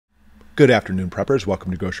Good afternoon, preppers.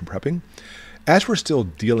 Welcome to Goshen Prepping. As we're still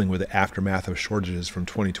dealing with the aftermath of shortages from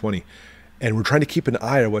 2020, and we're trying to keep an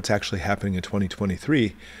eye on what's actually happening in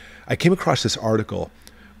 2023, I came across this article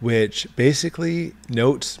which basically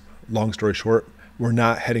notes, long story short, we're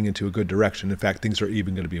not heading into a good direction. In fact, things are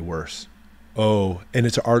even going to be worse. Oh, and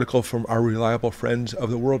it's an article from our reliable friends of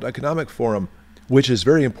the World Economic Forum, which is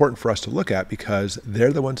very important for us to look at because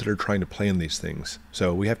they're the ones that are trying to plan these things.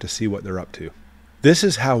 So we have to see what they're up to. This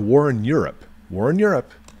is how war in Europe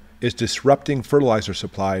is disrupting fertilizer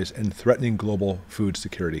supplies and threatening global food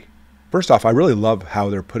security. First off, I really love how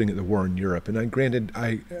they're putting it, the war in Europe. And granted,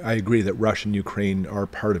 I agree that Russia and Ukraine are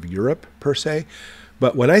part of Europe per se.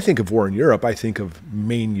 But when I think of war in Europe, I think of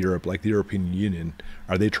main Europe, like the European Union.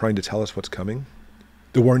 Are they trying to tell us what's coming?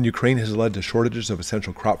 The war in Ukraine has led to shortages of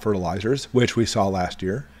essential crop fertilizers, which we saw last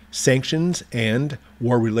year. Sanctions and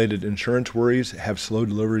war-related insurance worries have slowed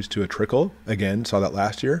deliveries to a trickle. Again, saw that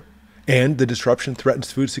last year. And the disruption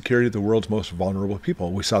threatens food security of the world's most vulnerable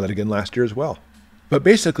people. We saw that again last year as well. But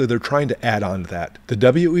basically, they're trying to add on to that. The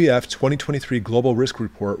WEF 2023 Global Risk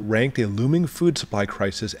Report ranked a looming food supply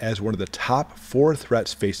crisis as one of the top 4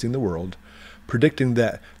 threats facing the world, predicting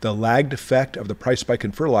that the lagged effect of the price spike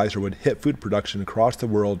in fertilizer would hit food production across the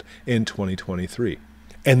world in 2023.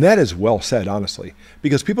 And that is well said, honestly,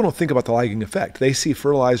 because people don't think about the lagging effect. They see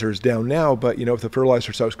fertilizers down now, but if the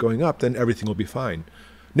fertilizer starts going up, then everything will be fine.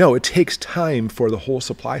 No, it takes time for the whole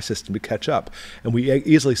supply system to catch up. And we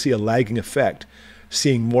easily see a lagging effect,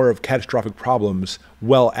 seeing more of catastrophic problems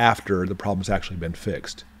well after the problem's actually been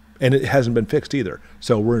fixed. And it hasn't been fixed either.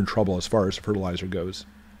 So we're in trouble as far as fertilizer goes.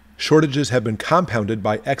 Shortages have been compounded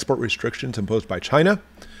by export restrictions imposed by China,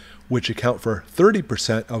 which account for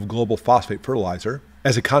 30% of global phosphate fertilizer.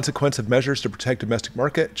 As a consequence of measures to protect domestic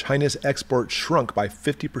market, China's exports shrunk by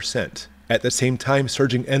 50%. At the same time,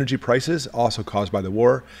 surging energy prices, also caused by the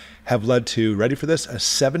war, have led to, ready for this, a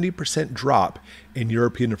 70% drop in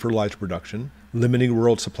European fertilizer production, limiting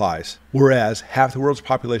world supplies, whereas half the world's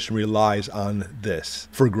population relies on this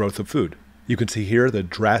for growth of food. You can see here the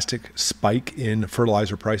drastic spike in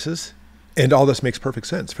fertilizer prices. And all this makes perfect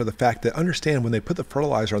sense for the fact that understand when they put the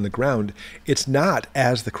fertilizer on the ground, it's not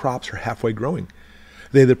as the crops are halfway growing.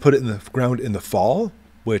 They either put it in the ground in the fall,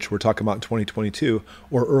 which we're talking about in 2022,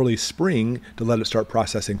 or early spring to let it start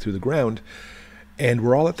processing through the ground. And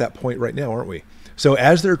we're all at that point right now, aren't we? So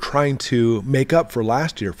as they're trying to make up for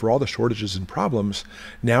last year for all the shortages and problems,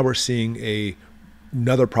 now we're seeing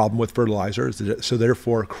another problem with fertilizers. So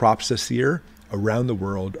therefore, crops this year around the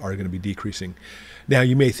world are going to be decreasing. Now,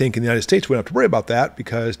 you may think in the United States we don't have to worry about that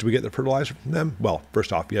because do we get the fertilizer from them? Well,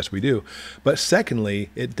 first off, yes, we do. But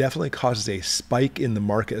secondly, it definitely causes a spike in the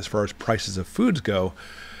market as far as prices of foods go.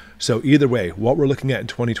 So either way, what we're looking at in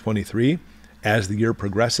 2023 as the year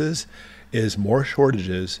progresses is more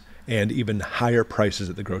shortages and even higher prices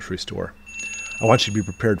at the grocery store. I want you to be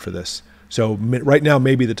prepared for this. So right now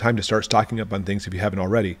may be the time to start stocking up on things if you haven't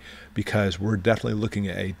already, because we're definitely looking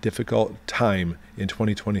at a difficult time in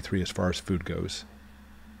 2023 as far as food goes.